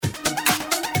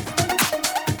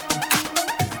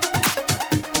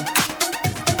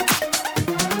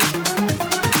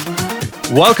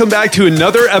Welcome back to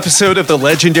another episode of the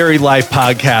Legendary Life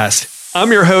Podcast.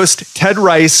 I'm your host, Ted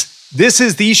Rice. This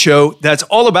is the show that's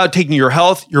all about taking your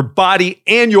health, your body,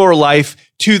 and your life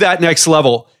to that next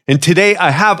level. And today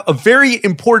I have a very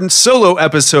important solo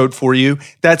episode for you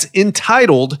that's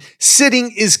entitled,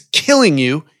 Sitting is Killing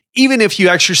You, Even If You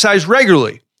Exercise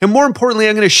Regularly. And more importantly,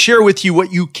 I'm going to share with you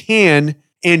what you can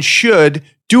and should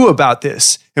do about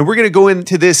this. And we're going to go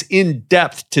into this in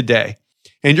depth today.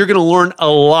 And you're going to learn a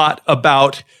lot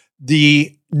about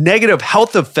the negative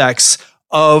health effects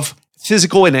of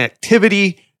physical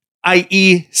inactivity,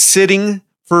 i.e. sitting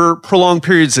for prolonged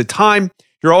periods of time.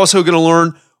 You're also going to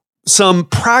learn some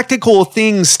practical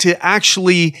things to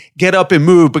actually get up and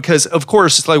move because, of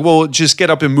course, it's like, well, just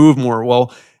get up and move more.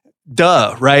 Well,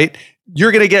 duh, right?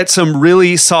 You're going to get some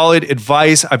really solid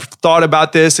advice. I've thought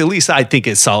about this. At least I think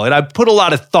it's solid. I've put a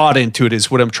lot of thought into it is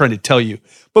what I'm trying to tell you.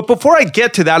 But before I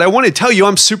get to that, I want to tell you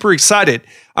I'm super excited.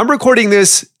 I'm recording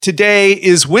this. Today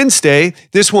is Wednesday.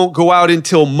 This won't go out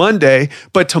until Monday.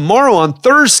 But tomorrow on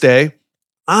Thursday,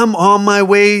 I'm on my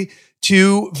way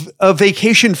to a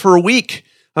vacation for a week.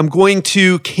 I'm going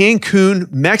to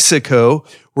Cancun, Mexico,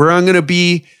 where I'm going to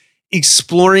be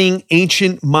exploring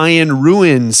ancient Mayan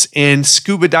ruins and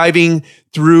scuba diving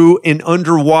through an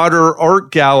underwater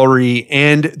art gallery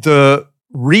and the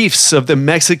reefs of the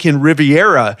Mexican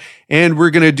Riviera. And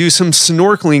we're going to do some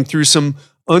snorkeling through some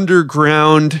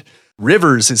underground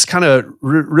rivers. It's kind of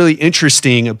really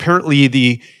interesting. Apparently,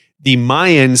 the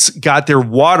Mayans got their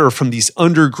water from these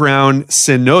underground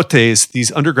cenotes,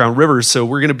 these underground rivers. So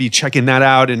we're going to be checking that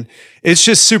out. And it's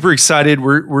just super excited.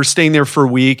 We're staying there for a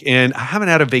week. And I haven't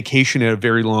had a vacation in a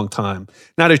very long time.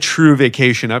 Not a true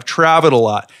vacation. I've traveled a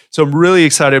lot. So I'm really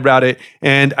excited about it.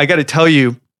 And I got to tell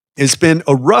you, it's been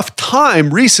a rough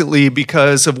time recently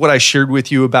because of what I shared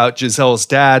with you about Giselle's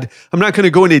dad. I'm not going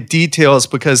to go into details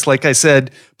because, like I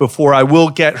said before, I will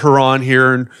get her on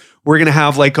here and we're going to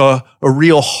have like a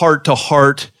real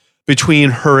heart-to-heart between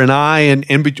her and I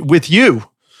and with you.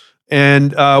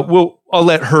 And I'll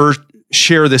let her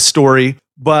share this story.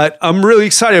 But I'm really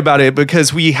excited about it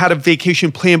because we had a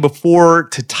vacation plan before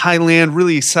to Thailand,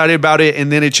 really excited about it.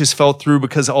 And then it just fell through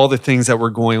because of all the things that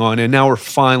were going on. And now we're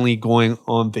finally going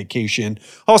on vacation.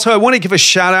 Also, I want to give a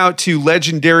shout out to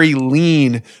Legendary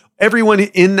Lean. Everyone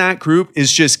in that group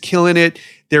is just killing it.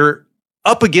 They're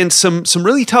up against some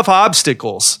really tough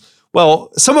obstacles. Well,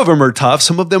 some of them are tough.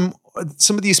 Some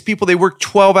of these people, they work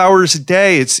 12 hours a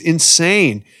day. It's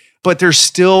insane. But they're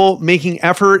still making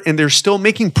effort and they're still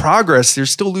making progress. They're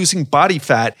still losing body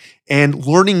fat and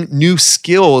learning new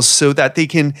skills so that they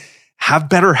can have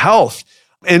better health.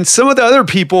 And some of the other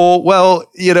people,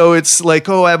 well, it's like,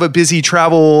 oh, I have a busy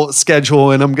travel schedule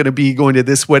and I'm going to be going to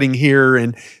this wedding here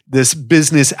and this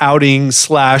business outing /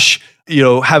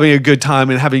 having a good time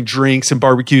and having drinks and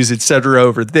barbecues, et cetera,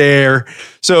 over there.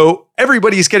 So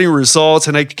everybody's getting results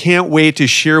and I can't wait to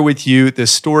share with you the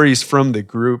stories from the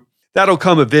group. That'll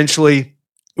come eventually.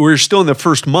 We're still in the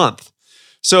first month.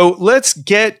 So let's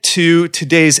get to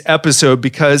today's episode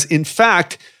because, in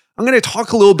fact, I'm going to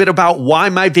talk a little bit about why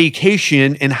my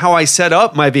vacation and how I set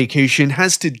up my vacation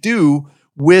has to do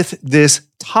with this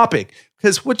topic.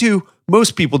 Because what do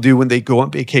most people do when they go on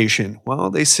vacation? Well,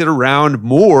 they sit around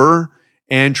more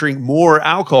and drink more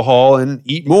alcohol and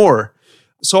eat more.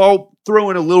 So I'll throw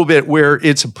in a little bit where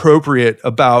it's appropriate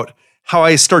about how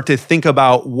I start to think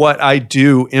about what I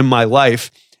do in my life.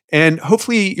 And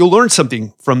hopefully you'll learn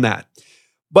something from that.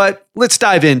 But let's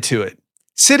dive into it.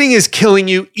 Sitting is killing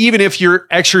you even if you're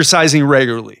exercising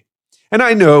regularly. And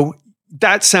I know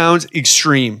that sounds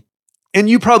extreme. And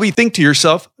you probably think to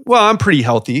yourself, well, I'm pretty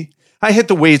healthy. I hit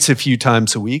the weights a few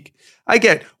times a week. I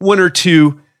get 1 or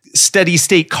 2 steady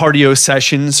state cardio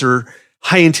sessions or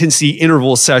high intensity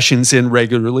interval sessions in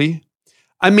regularly.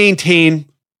 I maintain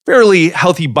fairly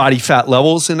healthy body fat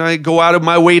levels, and I go out of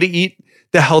my way to eat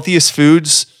the healthiest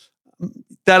foods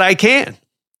that I can.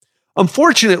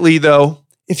 Unfortunately, though,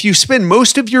 if you spend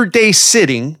most of your day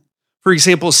sitting, for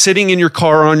example, sitting in your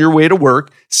car on your way to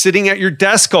work, sitting at your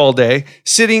desk all day,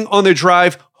 sitting on the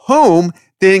drive home,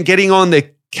 then getting on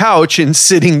the couch and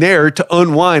sitting there to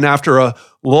unwind after a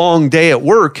long day at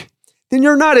work, then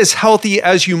you're not as healthy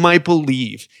as you might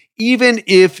believe, even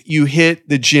if you hit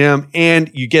the gym and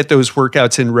you get those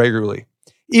workouts in regularly.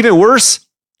 Even worse,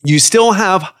 you still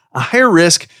have a higher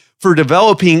risk for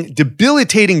developing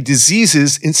debilitating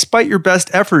diseases in spite your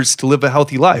best efforts to live a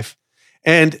healthy life.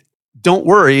 And don't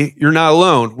worry, you're not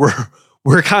alone.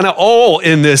 We're kind of all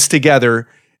in this together.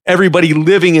 Everybody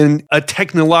living in a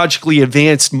technologically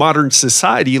advanced modern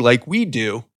society like we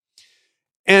do.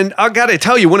 And I got to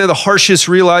tell you, one of the harshest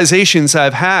realizations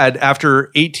I've had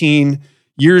after 18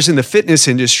 years in the fitness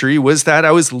industry was that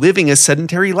I was living a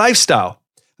sedentary lifestyle.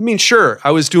 I mean, sure, I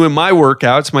was doing my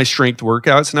workouts, my strength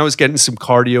workouts, and I was getting some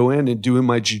cardio in and doing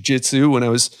my jujitsu when I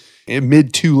was in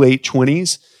mid to late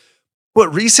 20s. But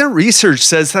recent research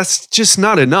says that's just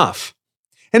not enough.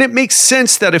 And it makes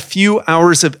sense that a few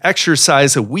hours of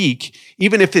exercise a week,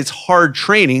 even if it's hard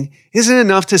training, isn't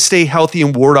enough to stay healthy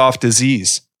and ward off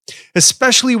disease.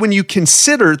 Especially when you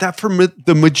consider that for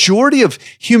the majority of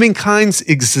humankind's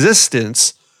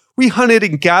existence, we hunted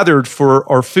and gathered for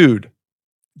our food.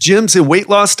 Gyms and weight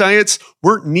loss diets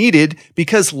weren't needed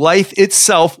because life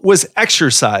itself was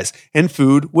exercise and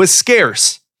food was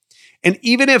scarce. And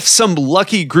even if some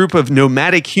lucky group of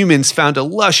nomadic humans found a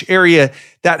lush area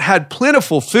that had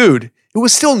plentiful food, it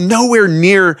was still nowhere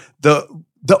near the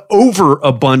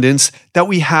overabundance that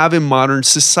we have in modern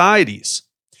societies.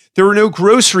 There were no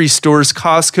grocery stores,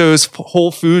 Costco's,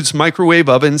 Whole Foods, microwave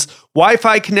ovens,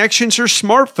 Wi-Fi connections, or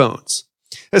smartphones.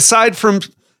 Aside from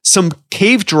some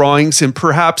cave drawings and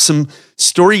perhaps some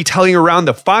storytelling around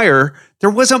the fire, there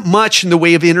wasn't much in the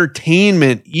way of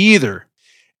entertainment either.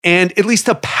 And at least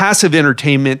the passive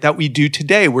entertainment that we do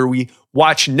today, where we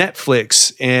watch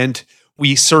Netflix and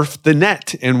we surf the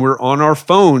net and we're on our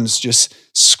phones just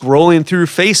scrolling through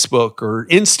Facebook or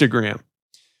Instagram.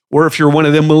 Or if you're one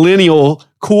of the millennial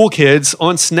cool kids,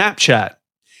 on Snapchat.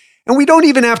 And we don't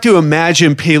even have to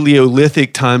imagine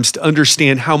Paleolithic times to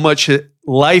understand how much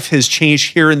life has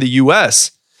changed here in the US.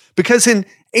 Because in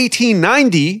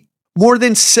 1890, more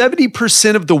than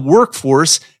 70% of the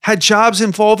workforce had jobs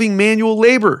involving manual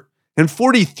labor, and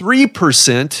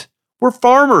 43% were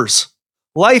farmers.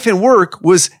 Life and work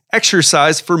was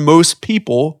exercise for most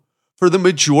people for the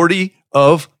majority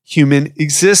of human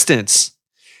existence.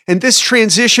 And this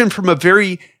transition from a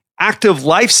very active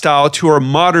lifestyle to our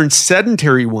modern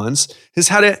sedentary ones has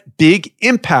had a big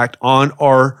impact on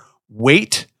our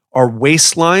weight, our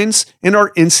waistlines, and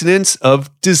our incidence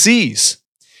of disease.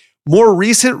 More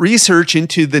recent research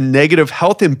into the negative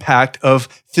health impact of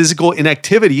physical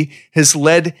inactivity has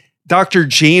led Dr.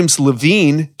 James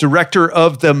Levine, director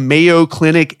of the Mayo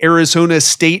Clinic Arizona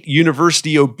State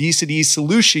University Obesity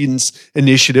Solutions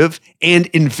Initiative and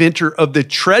inventor of the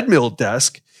treadmill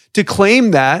desk, to claim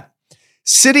that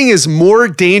sitting is more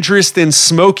dangerous than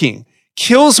smoking,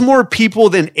 kills more people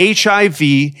than HIV,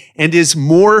 and is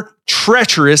more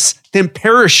treacherous than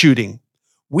parachuting.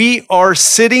 We are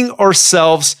sitting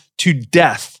ourselves to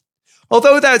death.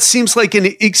 Although that seems like an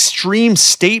extreme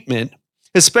statement,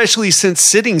 especially since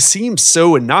sitting seems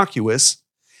so innocuous,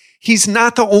 he's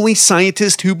not the only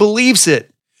scientist who believes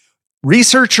it.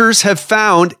 Researchers have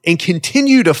found and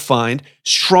continue to find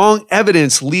strong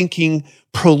evidence linking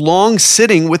prolonged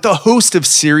sitting with a host of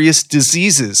serious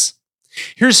diseases.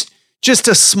 Here's just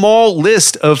a small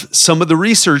list of some of the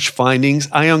research findings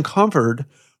I uncovered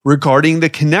regarding the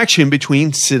connection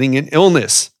between sitting and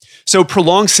illness. So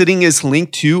prolonged sitting is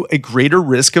linked to a greater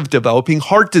risk of developing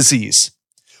heart disease.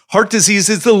 Heart disease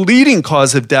is the leading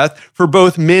cause of death for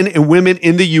both men and women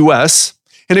in the US.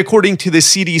 And according to the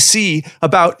CDC,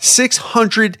 about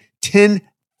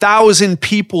 610,000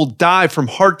 people die from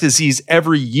heart disease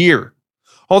every year.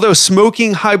 Although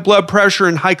smoking, high blood pressure,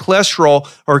 and high cholesterol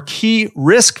are key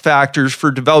risk factors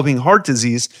for developing heart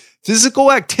disease,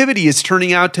 physical activity is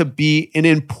turning out to be an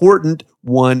important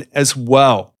one as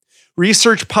well.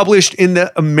 Research published in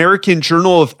the American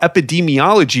Journal of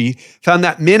Epidemiology found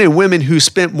that men and women who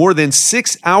spent more than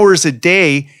 6 hours a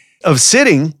day of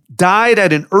sitting died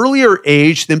at an earlier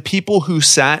age than people who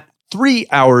sat 3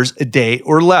 hours a day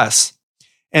or less.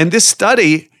 And this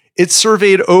study, it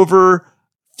surveyed over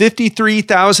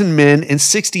 53,000 men and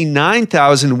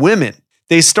 69,000 women.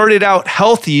 They started out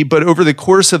healthy, but over the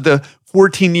course of the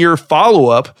 14-year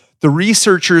follow-up, the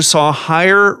researchers saw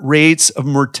higher rates of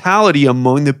mortality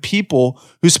among the people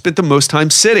who spent the most time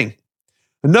sitting.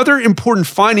 Another important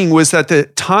finding was that the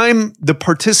time the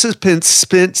participants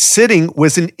spent sitting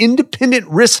was an independent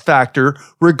risk factor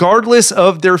regardless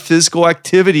of their physical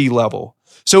activity level.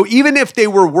 So even if they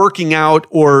were working out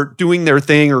or doing their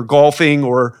thing or golfing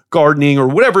or gardening or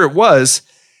whatever it was,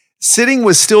 sitting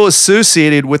was still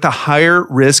associated with a higher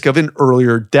risk of an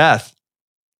earlier death.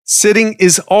 Sitting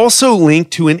is also linked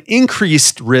to an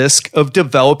increased risk of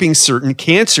developing certain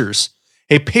cancers.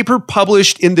 A paper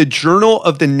published in the Journal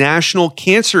of the National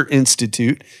Cancer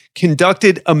Institute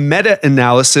conducted a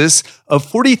meta-analysis of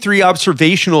 43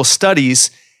 observational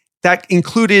studies that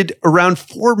included around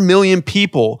 4 million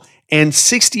people and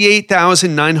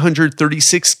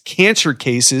 68,936 cancer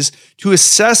cases to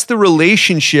assess the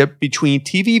relationship between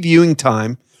TV viewing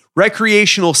time,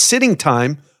 recreational sitting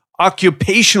time,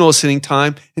 occupational sitting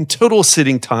time, and total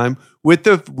sitting time with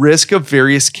the risk of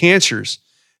various cancers.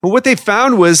 And what they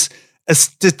found was a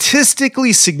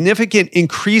statistically significant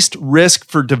increased risk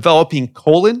for developing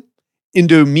colon,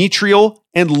 endometrial,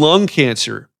 and lung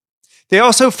cancer. They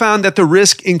also found that the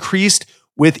risk increased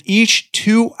with each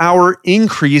 2-hour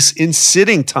increase in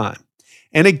sitting time.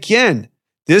 And again,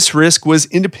 this risk was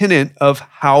independent of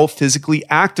how physically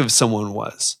active someone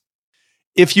was.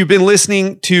 If you've been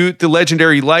listening to the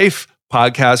Legendary Life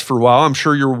podcast for a while, I'm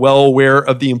sure you're well aware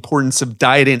of the importance of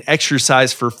diet and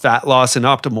exercise for fat loss and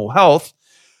optimal health.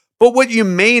 But what you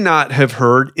may not have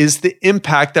heard is the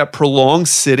impact that prolonged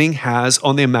sitting has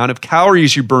on the amount of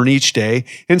calories you burn each day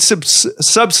and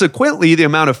subsequently the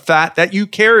amount of fat that you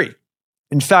carry.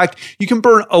 In fact, you can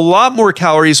burn a lot more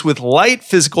calories with light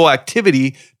physical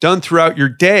activity done throughout your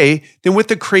day than with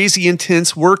the crazy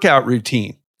intense workout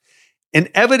routine. And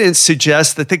evidence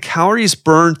suggests that the calories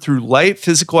burned through light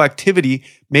physical activity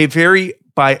may vary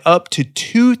by up to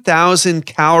 2,000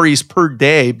 calories per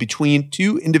day between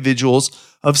two individuals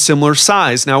of similar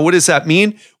size. Now, what does that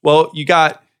mean? Well, you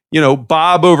got,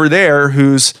 Bob over there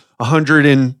who's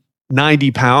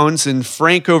 190 pounds and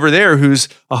Frank over there who's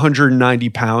 190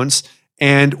 pounds.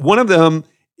 And one of them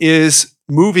is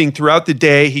moving throughout the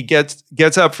day. He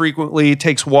gets up frequently,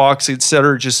 takes walks,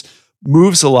 etc., just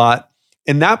moves a lot.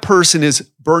 And that person is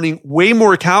burning way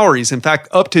more calories. In fact,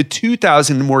 up to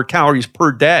 2,000 more calories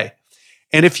per day.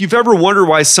 And if you've ever wondered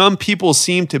why some people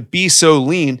seem to be so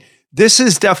lean, this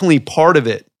is definitely part of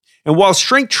it. And while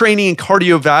strength training and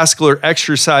cardiovascular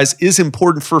exercise is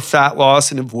important for fat loss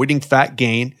and avoiding fat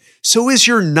gain, so is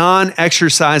your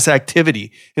non-exercise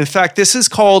activity. In fact, this is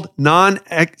called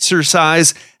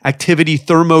non-exercise activity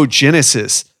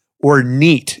thermogenesis, or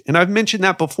NEAT. And I've mentioned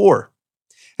that before.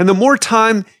 And the more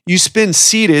time you spend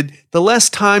seated, the less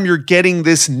time you're getting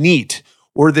this NEAT,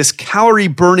 or this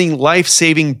calorie-burning,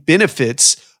 life-saving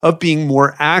benefits of being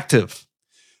more active.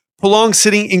 Prolonged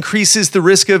sitting increases the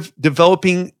risk of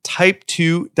developing type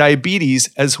 2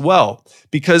 diabetes as well,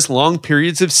 because long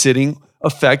periods of sitting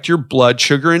affect your blood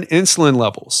sugar and insulin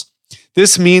levels.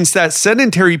 This means that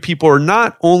sedentary people are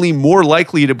not only more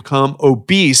likely to become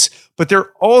obese, but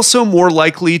they're also more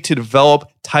likely to develop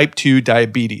type 2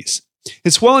 diabetes.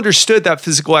 It's well understood that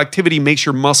physical activity makes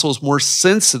your muscles more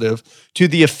sensitive to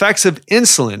the effects of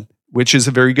insulin, which is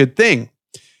a very good thing,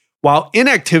 while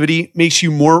inactivity makes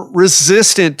you more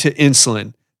resistant to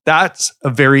insulin. That's a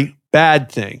very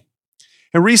bad thing.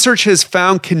 And research has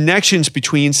found connections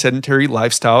between sedentary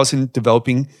lifestyles and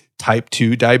developing type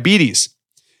 2 diabetes.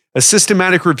 A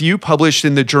systematic review published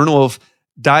in the Journal of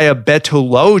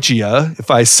Diabetologia, if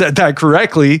I said that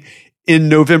correctly, in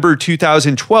November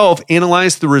 2012,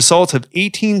 analyzed the results of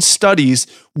 18 studies,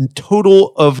 a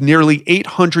total of nearly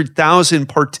 800,000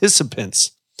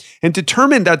 participants, and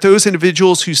determined that those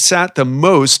individuals who sat the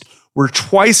most were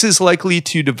twice as likely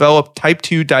to develop type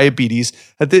 2 diabetes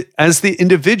as the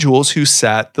individuals who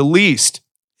sat the least.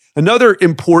 Another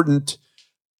important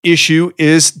issue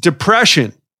is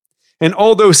depression. And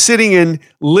although sitting and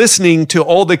listening to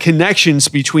all the connections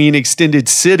between extended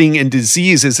sitting and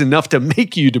disease is enough to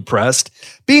make you depressed,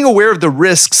 being aware of the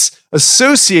risks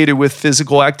associated with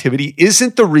physical activity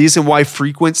isn't the reason why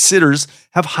frequent sitters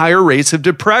have higher rates of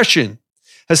depression.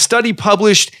 A study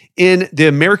published in the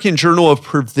American Journal of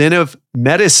Preventive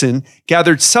Medicine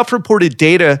gathered self-reported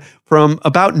data from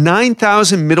about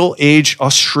 9,000 middle-aged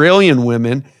Australian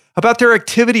women about their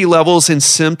activity levels and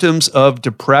symptoms of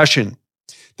depression.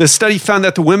 The study found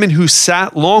that the women who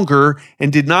sat longer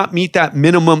and did not meet that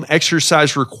minimum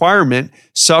exercise requirement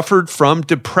suffered from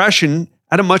depression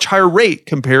at a much higher rate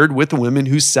compared with the women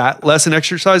who sat less and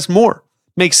exercised more.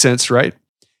 Makes sense, right?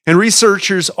 And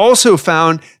researchers also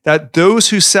found that those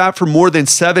who sat for more than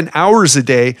 7 hours a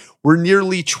day were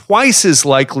nearly twice as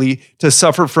likely to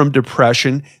suffer from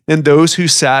depression than those who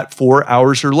sat 4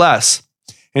 hours or less.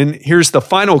 And here's the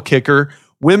final kicker.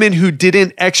 Women who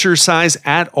didn't exercise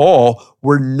at all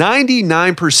were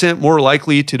 99% more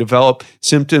likely to develop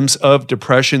symptoms of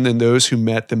depression than those who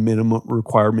met the minimum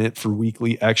requirement for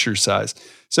weekly exercise.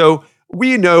 So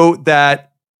we know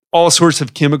that all sorts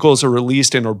of chemicals are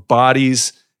released in our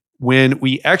bodies when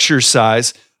we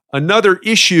exercise. Another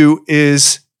issue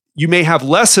is you may have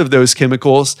less of those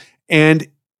chemicals and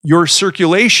your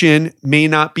circulation may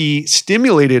not be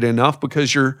stimulated enough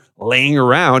because you're laying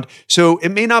around. So it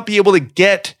may not be able to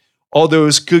get all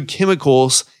those good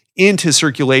chemicals into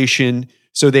circulation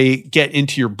so they get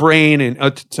into your brain and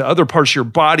to other parts of your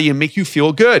body and make you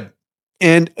feel good.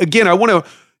 And again, I want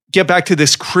to get back to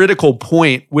this critical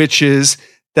point, which is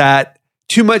that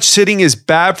too much sitting is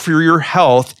bad for your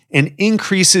health and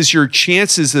increases your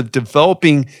chances of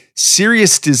developing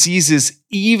serious diseases,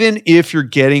 even if you're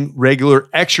getting regular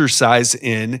exercise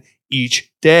in each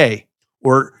day.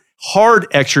 or hard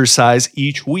exercise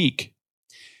each week.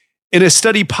 In a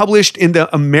study published in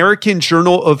the American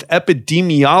Journal of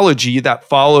Epidemiology that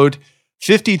followed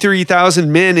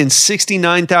 53,000 men and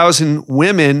 69,000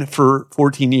 women for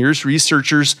 14 years,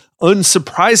 researchers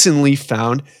unsurprisingly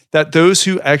found that those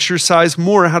who exercise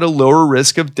more had a lower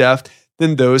risk of death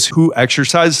than those who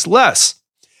exercise less.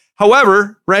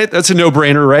 However, right, that's a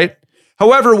no-brainer, right?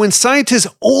 However, when scientists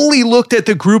only looked at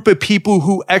the group of people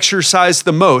who exercise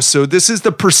the most, so this is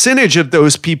the percentage of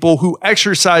those people who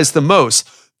exercise the most,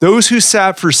 those who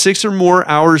sat for 6 or more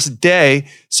hours a day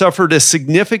suffered a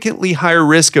significantly higher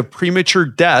risk of premature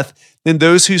death than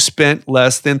those who spent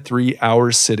less than 3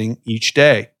 hours sitting each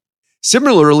day.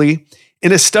 Similarly,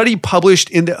 in a study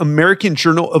published in the American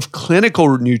Journal of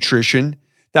Clinical Nutrition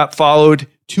that followed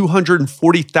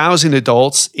 240,000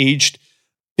 adults aged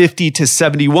 50 to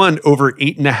 71 over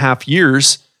 8.5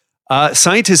 years,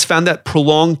 scientists found that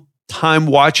prolonged time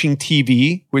watching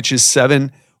TV, which is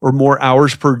 7 or more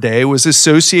hours per day, was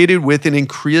associated with an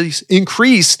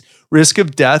increased risk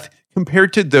of death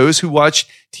compared to those who watched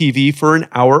TV for an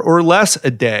hour or less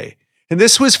a day. And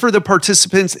this was for the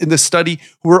participants in the study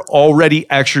who were already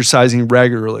exercising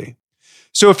regularly.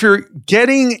 So if you're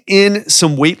getting in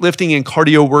some weightlifting and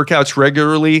cardio workouts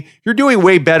regularly, you're doing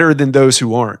way better than those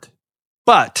who aren't.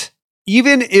 But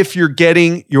even if you're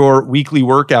getting your weekly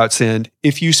workouts in,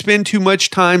 if you spend too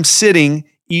much time sitting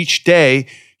each day,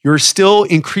 you're still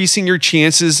increasing your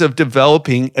chances of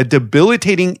developing a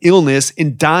debilitating illness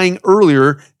and dying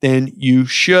earlier than you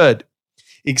should.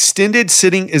 Extended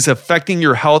sitting is affecting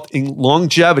your health and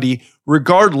longevity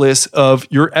regardless of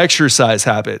your exercise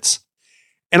habits.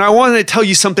 And I want to tell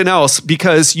you something else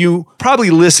because you probably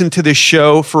listened to this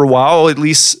show for a while. At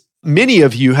least many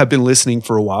of you have been listening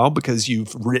for a while because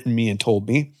you've written me and told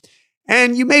me.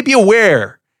 And you may be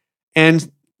aware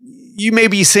and you may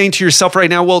be saying to yourself right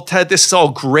now, well, Ted, this is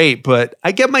all great, but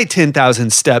I get my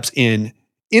 10,000 steps in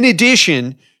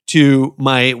addition to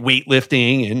my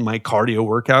weightlifting and my cardio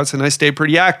workouts, and I stay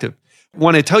pretty active. I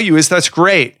want to tell you is that's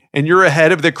great. And you're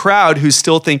ahead of the crowd who's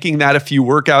still thinking that a few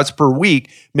workouts per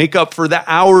week make up for the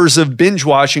hours of binge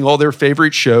watching all their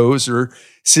favorite shows or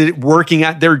working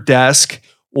at their desk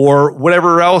or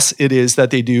whatever else it is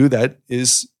that they do that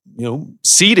is,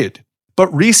 seated. But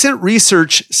recent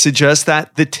research suggests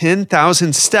that the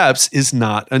 10,000 steps is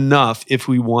not enough if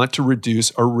we want to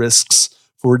reduce our risks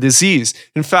for disease.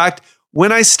 In fact,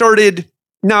 when I started,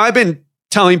 now I've been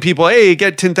telling people, hey,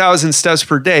 get 10,000 steps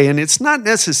per day, and it's not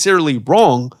necessarily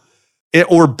wrong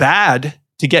or bad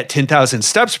to get 10,000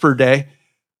 steps per day.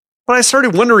 But I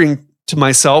started wondering to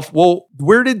myself, well,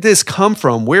 where did this come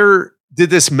from? Where did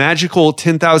this magical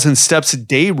 10,000 steps a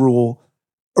day rule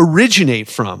originate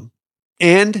from?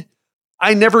 And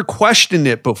I never questioned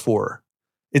it before.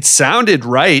 It sounded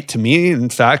right to me. In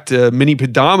fact, many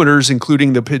pedometers,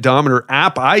 including the pedometer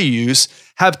app I use,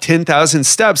 have 10,000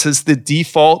 steps as the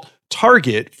default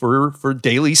target for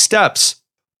daily steps.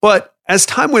 But as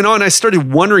time went on, I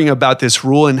started wondering about this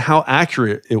rule and how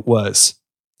accurate it was.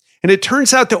 And it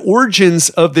turns out the origins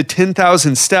of the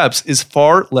 10,000 steps is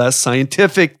far less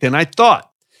scientific than I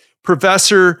thought.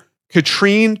 Professor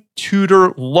Katrine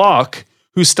Tudor-Locke,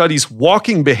 who studies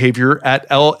walking behavior at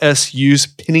LSU's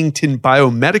Pennington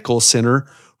Biomedical Center,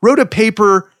 wrote a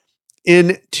paper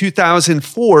in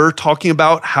 2004 talking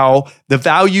about how the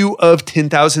value of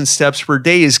 10,000 steps per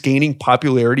day is gaining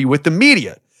popularity with the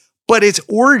media. But its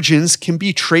origins can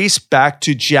be traced back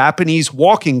to Japanese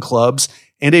walking clubs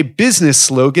and a business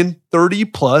slogan 30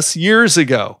 plus years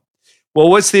ago. Well,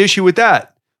 what's the issue with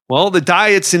that? Well, the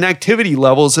diets and activity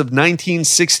levels of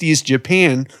 1960s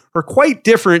Japan are quite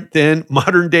different than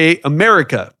modern day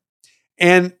America.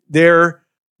 And they're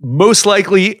most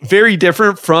likely very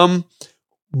different from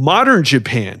modern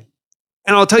Japan.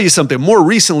 And I'll tell you something, more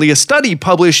recently, a study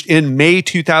published in May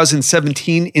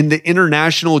 2017 in the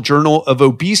International Journal of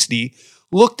Obesity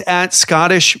looked at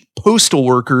Scottish postal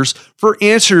workers for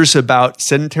answers about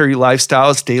sedentary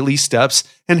lifestyles, daily steps,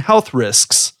 and health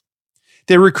risks.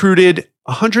 They recruited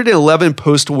 111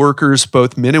 postal workers,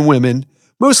 both men and women,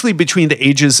 mostly between the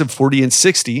ages of 40 and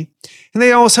 60. And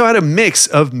they also had a mix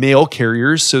of mail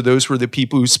carriers. So those were the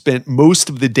people who spent most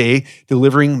of the day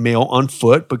delivering mail on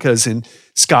foot, because in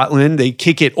Scotland, they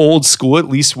kick it old school, at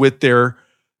least with their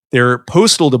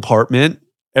postal department.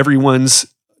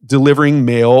 Everyone's delivering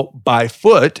mail by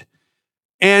foot.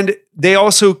 And they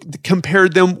also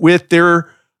compared them with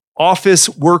their office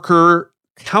worker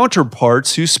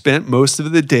counterparts who spent most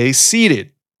of the day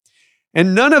seated.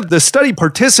 And none of the study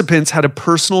participants had a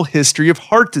personal history of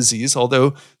heart disease,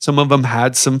 although some of them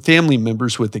had some family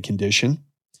members with the condition.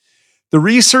 The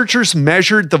researchers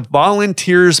measured the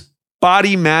volunteers'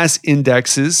 body mass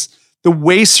indexes, the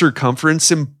waist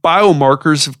circumference, and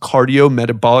biomarkers of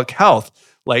cardiometabolic health,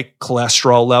 like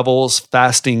cholesterol levels,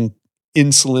 fasting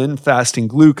insulin, fasting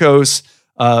glucose,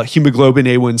 hemoglobin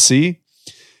A1C.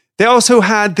 They also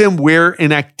had them wear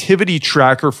an activity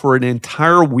tracker for an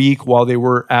entire week while they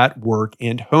were at work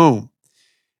and home.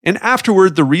 And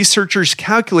afterward, the researchers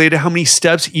calculated how many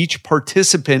steps each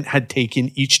participant had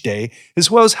taken each day, as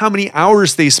well as how many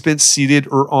hours they spent seated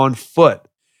or on foot.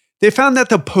 They found that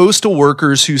the postal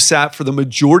workers who sat for the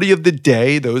majority of the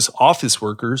day, those office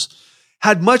workers,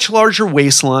 had much larger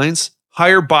waistlines,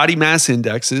 higher body mass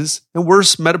indexes, and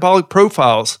worse metabolic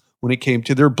profiles when it came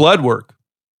to their blood work.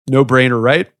 No brainer,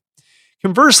 right?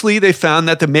 Conversely, they found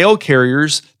that the mail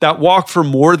carriers that walked for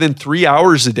more than 3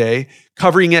 hours a day,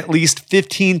 covering at least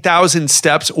 15,000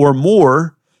 steps or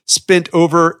more, spent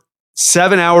over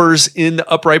 7 hours in the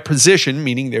upright position,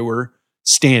 meaning they were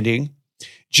standing,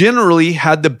 generally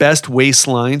had the best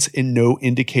waistlines and no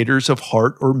indicators of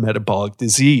heart or metabolic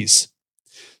disease.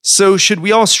 So should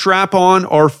we all strap on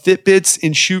our Fitbits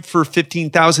and shoot for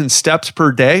 15,000 steps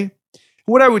per day?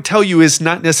 What I would tell you is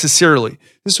not necessarily.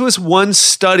 This was one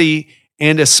study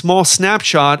and a small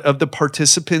snapshot of the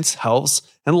participants' healths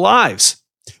and lives.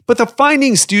 But the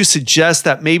findings do suggest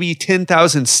that maybe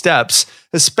 10,000 steps,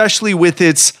 especially with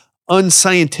its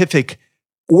unscientific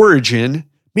origin,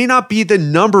 may not be the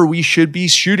number we should be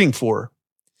shooting for.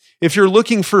 If you're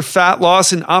looking for fat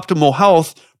loss and optimal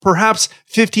health, perhaps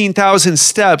 15,000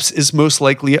 steps is most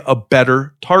likely a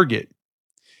better target.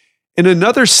 In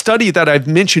another study that I've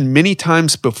mentioned many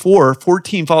times before,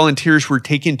 14 volunteers were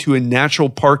taken to a natural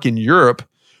park in Europe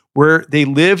where they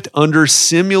lived under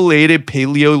simulated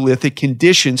Paleolithic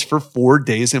conditions for 4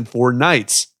 days and 4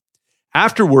 nights.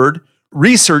 Afterward,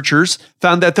 researchers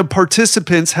found that the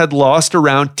participants had lost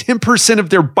around 10% of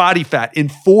their body fat in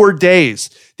 4 days.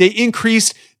 They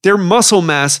increased their muscle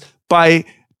mass by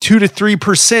 2 to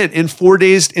 3% in 4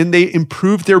 days, and they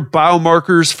improved their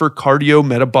biomarkers for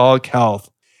cardiometabolic health.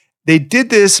 They did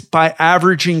this by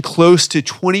averaging close to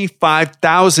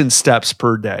 25,000 steps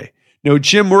per day. No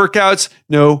gym workouts,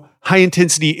 no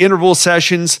high-intensity interval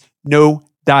sessions, no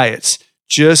diets.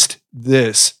 Just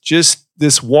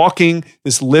this walking,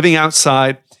 this living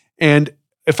outside. And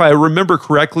if I remember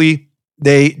correctly,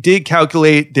 they did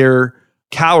calculate their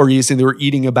calories and they were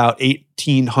eating about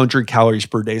 1,800 calories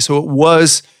per day. So it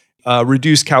was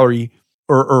reduced calorie,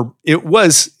 or it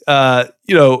was,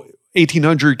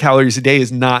 1,800 calories a day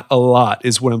is not a lot,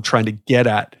 is what I'm trying to get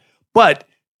at. But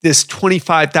this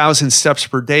 25,000 steps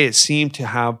per day, it seemed to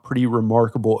have pretty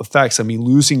remarkable effects. I mean,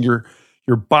 losing your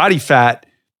body fat,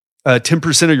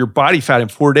 10% of your body fat in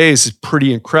 4 days is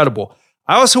pretty incredible.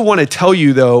 I also want to tell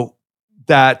you, though,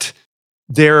 that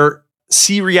their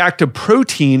C-reactive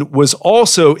protein was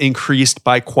also increased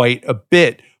by quite a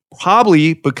bit,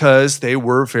 probably because they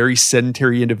were very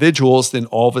sedentary individuals. Then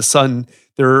all of a sudden,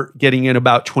 they're getting in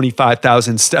about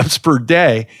 25,000 steps per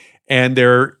day, and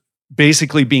they're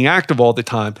basically being active all the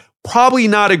time. Probably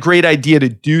not a great idea to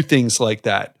do things like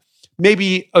that.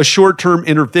 Maybe a short-term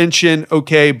intervention,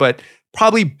 okay, but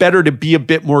probably better to be a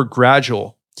bit more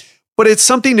gradual. But it's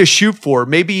something to shoot for.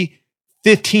 Maybe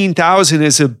 15,000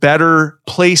 is a better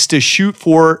place to shoot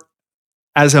for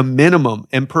as a minimum,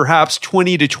 and perhaps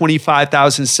 20 to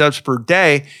 25,000 steps per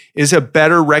day is a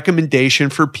better recommendation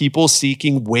for people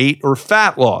seeking weight or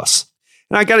fat loss.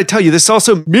 And I got to tell you, this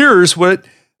also mirrors what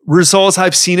results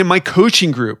I've seen in my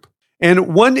coaching group.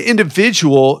 And one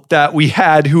individual that we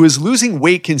had who was losing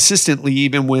weight consistently,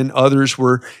 even when others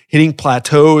were hitting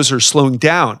plateaus or slowing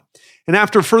down. And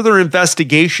after further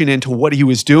investigation into what he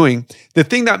was doing, the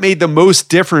thing that made the most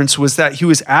difference was that he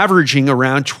was averaging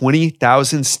around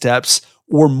 20,000 steps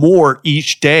or more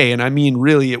each day. And I mean,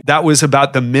 really, that was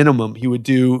about the minimum. He would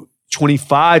do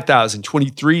 25,000,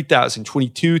 23,000,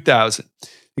 22,000.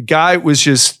 The guy was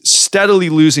just steadily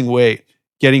losing weight,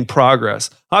 getting progress.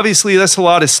 Obviously, that's a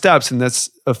lot of steps, and that's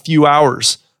a few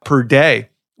hours per day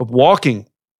of walking.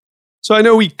 So I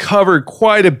know we covered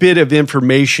quite a bit of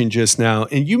information just now,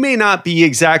 and you may not be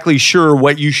exactly sure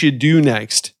what you should do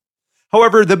next.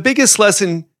 However, the biggest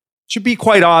lesson should be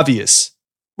quite obvious.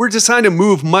 We're designed to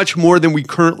move much more than we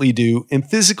currently do, and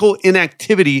physical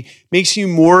inactivity makes you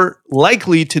more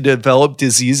likely to develop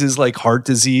diseases like heart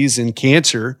disease and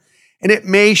cancer, and it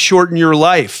may shorten your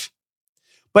life.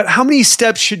 But how many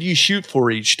steps should you shoot for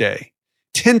each day?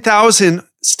 10,000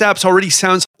 steps already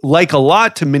sounds like a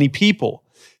lot to many people.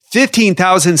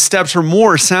 15,000 steps or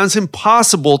more sounds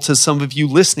impossible to some of you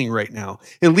listening right now,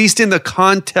 at least in the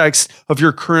context of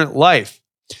your current life.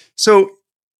 So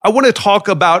I want to talk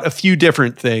about a few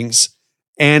different things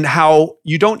and how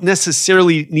you don't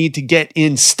necessarily need to get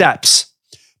in steps,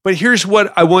 But here's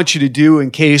what I want you to do in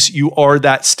case you are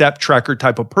that step tracker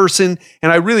type of person.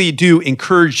 And I really do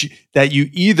encourage that you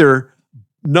either,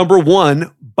 number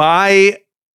one, buy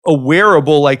a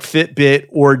wearable like Fitbit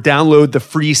or download the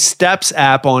free Steps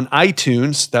app on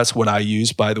iTunes. That's what I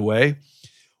use, by the way.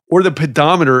 Or the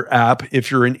pedometer app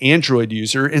if you're an Android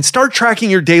user, and start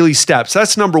tracking your daily steps.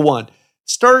 That's number one.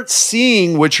 Start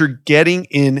seeing what you're getting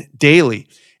in daily.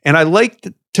 And I like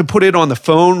to put it on the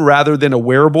phone rather than a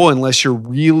wearable unless you're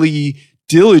really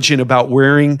diligent about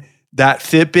wearing that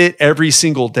Fitbit every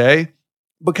single day,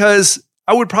 because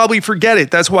I would probably forget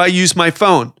it. That's why I use my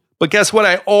phone. But guess what?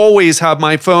 I always have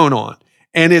my phone on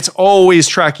and it's always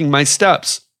tracking my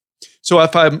steps. So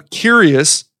if I'm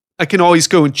curious, I can always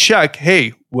go and check,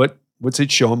 hey, what's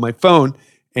it showing my phone?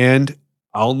 And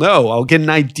I'll know. I'll get an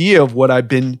idea of what I've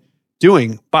been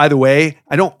doing. By the way,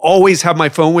 I don't always have my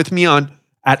phone with me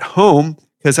at home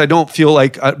because I don't feel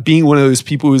like being one of those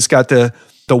people who's got the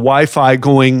Wi-Fi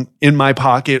going in my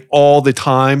pocket all the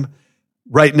time,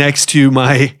 right next to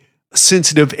my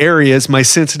sensitive areas, my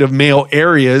sensitive male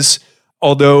areas,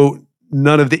 although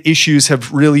none of the issues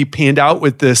have really panned out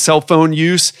with the cell phone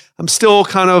use. I'm still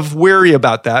kind of wary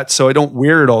about that, so I don't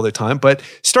wear it all the time. But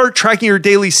start tracking your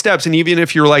daily steps. And even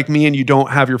if you're like me and you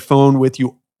don't have your phone with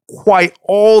you quite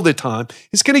all the time,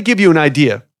 it's going to give you an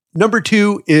idea. Number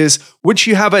two is, once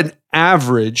you have an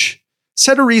average,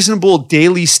 set a reasonable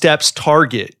daily steps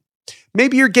target.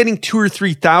 Maybe you're getting 2,000 or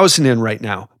 3,000 in right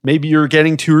now. Maybe you're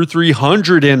getting 200 or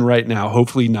 300 in right now.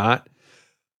 Hopefully not.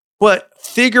 But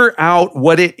figure out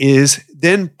what it is,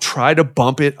 then try to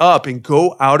bump it up and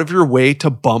go out of your way to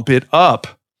bump it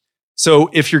up. So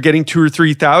if you're getting 2,000 or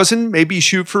 3,000, maybe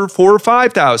shoot for 4,000 or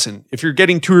 5,000. If you're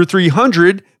getting 200 or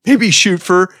 300, maybe shoot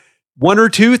for 1,000 or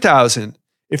 2,000.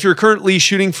 If you're currently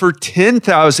shooting for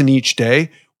 10,000 each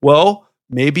day, well,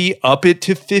 maybe up it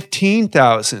to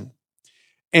 15,000.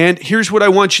 And here's what I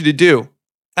want you to do.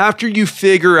 After you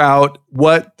figure out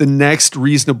what the next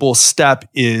reasonable step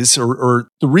is, or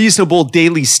the reasonable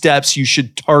daily steps you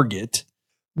should target,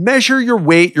 measure your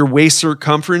weight, your waist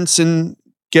circumference, and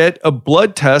get a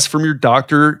blood test from your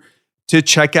doctor to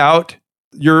check out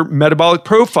your metabolic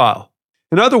profile.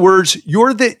 In other words,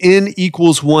 you're the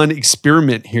N=1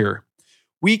 experiment here.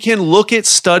 We can look at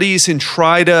studies and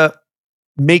try to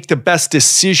make the best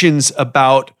decisions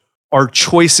about our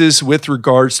choices with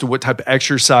regards to what type of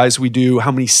exercise we do, how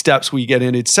many steps we get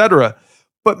in, etc.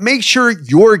 But make sure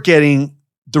you're getting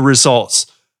the results.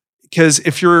 Because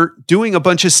if you're doing a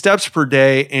bunch of steps per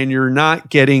day and you're not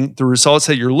getting the results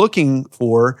that you're looking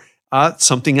for,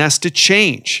 something has to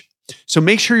change. So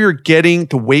make sure you're getting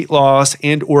the weight loss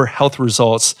and or health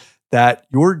results that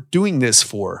you're doing this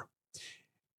for.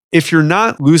 If you're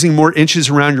not losing more inches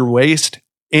around your waist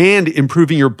and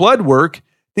improving your blood work,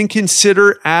 then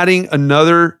consider adding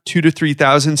another 2,000 to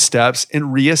 3,000 steps and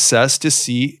reassess to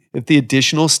see if the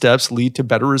additional steps lead to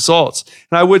better results.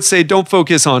 And I would say don't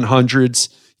focus on hundreds.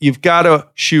 You've got to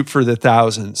shoot for the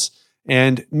thousands.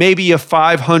 And maybe a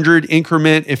 500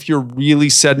 increment if you're really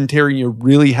sedentary and you're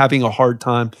really having a hard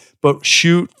time, but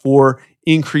shoot for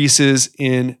increases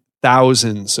in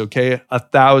thousands, okay?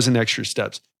 1,000 extra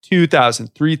steps,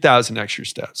 2,000, 3,000 extra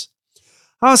steps.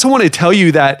 I also want to tell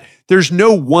you that there's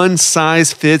no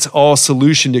one-size-fits-all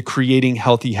solution to creating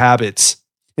healthy habits.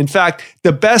 In fact,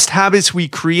 the best habits we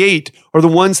create are the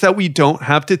ones that we don't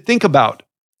have to think about.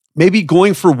 Maybe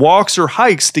going for walks or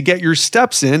hikes to get your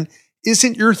steps in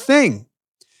isn't your thing.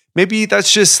 Maybe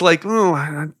that's just like, oh,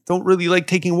 I don't really like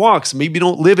taking walks. Maybe you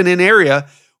don't live in an area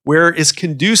where it's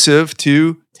conducive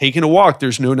to taking a walk.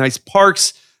 There's no nice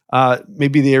parks.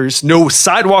 Maybe there's no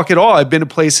sidewalk at all. I've been to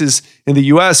places in the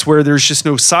US where there's just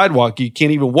no sidewalk. You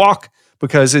can't even walk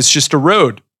because it's just a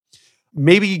road.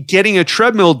 Maybe getting a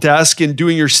treadmill desk and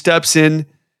doing your steps in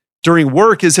during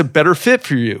work is a better fit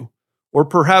for you. Or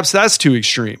perhaps that's too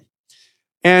extreme.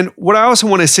 And what I also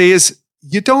want to say is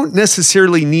you don't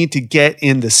necessarily need to get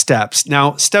in the steps.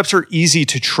 Now, steps are easy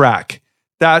to track.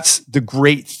 That's the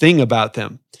great thing about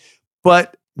them.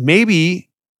 But maybe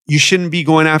you shouldn't be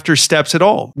going after steps at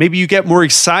all. Maybe you get more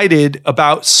excited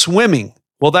about swimming.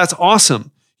 Well, that's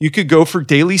awesome. You could go for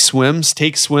daily swims,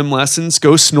 take swim lessons,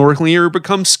 go snorkeling, or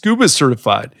become scuba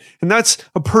certified. And that's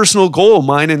a personal goal of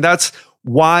mine. And that's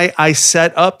why I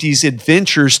set up these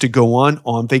adventures to go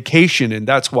on vacation. And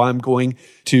that's why I'm going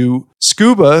to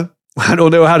scuba. I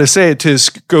don't know how to say it, to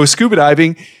go scuba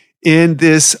diving in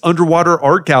this underwater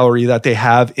art gallery that they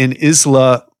have in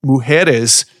Isla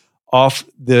Mujeres off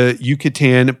the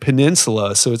Yucatan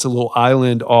Peninsula. So it's a little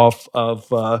island off of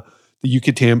the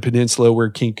Yucatan Peninsula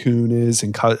where Cancun is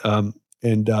and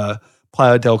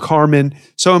Playa del Carmen.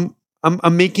 So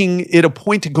I'm making it a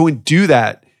point to go and do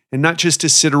that and not just to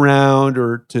sit around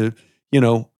or to,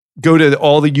 go to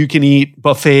all the you can eat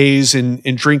buffets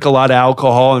and drink a lot of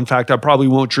alcohol. In fact, I probably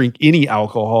won't drink any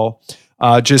alcohol.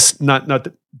 Just not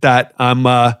that I'm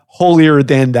holier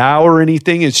than thou or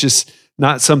anything. It's just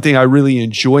not something I really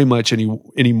enjoy much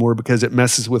anymore because it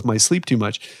messes with my sleep too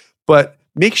much. But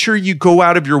make sure you go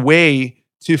out of your way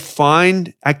to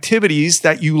find activities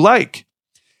that you like.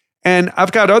 And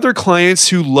I've got other clients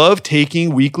who love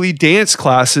taking weekly dance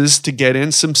classes to get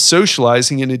in some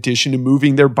socializing in addition to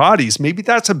moving their bodies. Maybe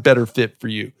that's a better fit for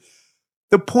you.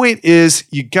 The point is,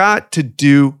 you got to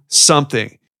do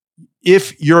something.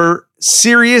 If you're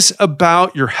serious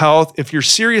about your health, if you're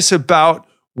serious about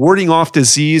warding off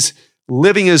disease,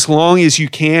 living as long as you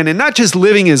can, and not just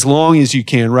living as long as you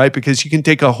can, right? Because you can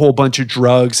take a whole bunch of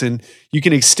drugs and you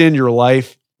can extend your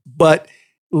life, but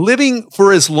living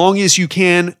for as long as you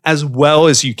can, as well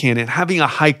as you can, and having a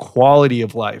high quality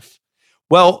of life.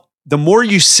 Well, the more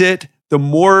you sit, the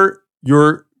more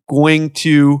you're going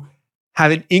to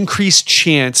have an increased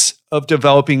chance of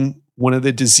developing one of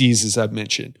the diseases I've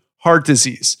mentioned: heart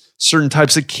disease, certain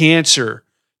types of cancer,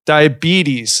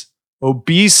 diabetes,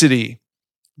 obesity.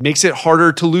 Makes it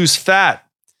harder to lose fat.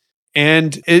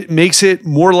 And it makes it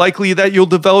more likely that you'll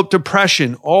develop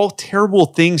depression. All terrible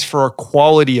things for our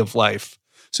quality of life.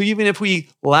 So even if we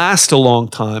last a long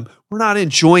time, we're not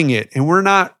enjoying it, and we're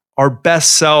not our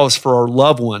best selves for our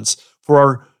loved ones, for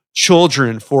our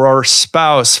children, for our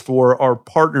spouse, for our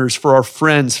partners, for our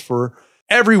friends, for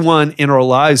everyone in our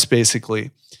lives,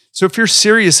 basically. So if you're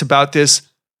serious about this,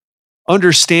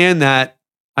 understand that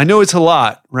I know it's a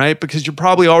lot, right? Because you're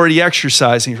probably already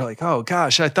exercising. You're like, oh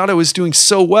gosh, I thought I was doing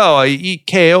so well. I eat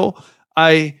kale,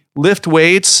 I lift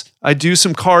weights, I do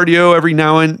some cardio every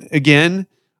now and again.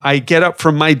 I get up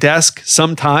from my desk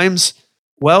sometimes.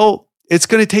 Well, it's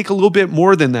going to take a little bit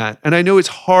more than that. And I know it's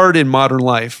hard in modern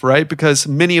life, right? Because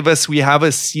many of us, we have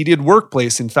a seated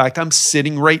workplace. In fact, I'm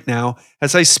sitting right now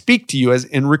as I speak to you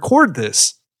and record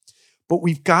this. But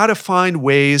we've got to find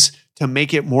ways to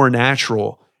make it more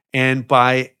natural. And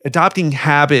by adopting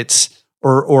habits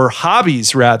or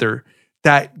hobbies rather,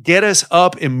 that get us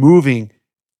up and moving,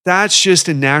 that's just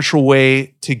a natural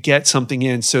way to get something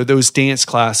in. So those dance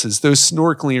classes, those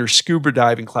snorkeling or scuba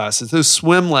diving classes, those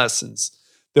swim lessons,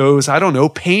 those,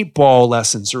 paintball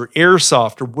lessons or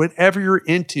airsoft or whatever you're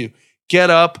into, get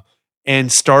up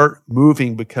and start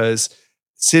moving, because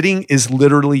sitting is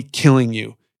literally killing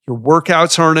you. Your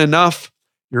workouts aren't enough.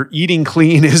 Your eating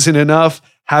clean isn't enough.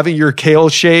 Having your kale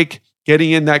shake,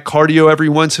 getting in that cardio every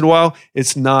once in a while,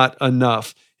 it's not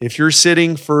enough. If you're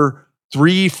sitting for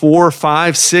 3, 4,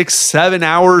 5, 6, 7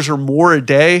 hours or more a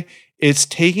day, it's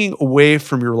taking away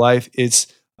from your life. It's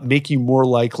making you more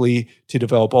likely to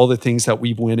develop all the things that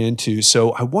we've went into.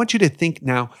 So I want you to think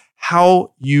now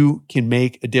how you can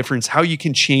make a difference, how you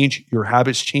can change your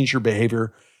habits, change your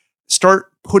behavior,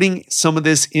 start putting some of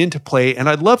this into play. And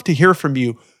I'd love to hear from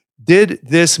you. Did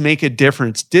this make a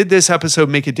difference? Did this episode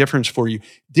make a difference for you?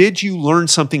 Did you learn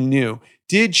something new?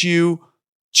 Did you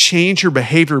change your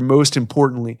behavior, most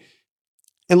importantly?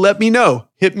 And let me know.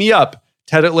 Hit me up,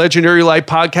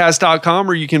 ted@legendarylifepodcast.com,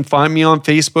 or you can find me on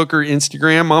Facebook or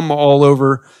Instagram. I'm all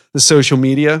over the social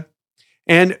media.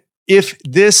 And if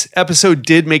this episode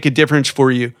did make a difference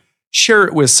for you, share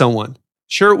it with someone.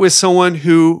 Share it with someone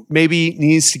who maybe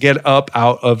needs to get up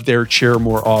out of their chair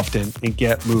more often and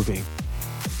get moving.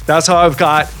 That's all I've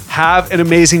got. Have an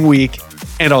amazing week,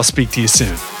 and I'll speak to you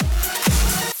soon.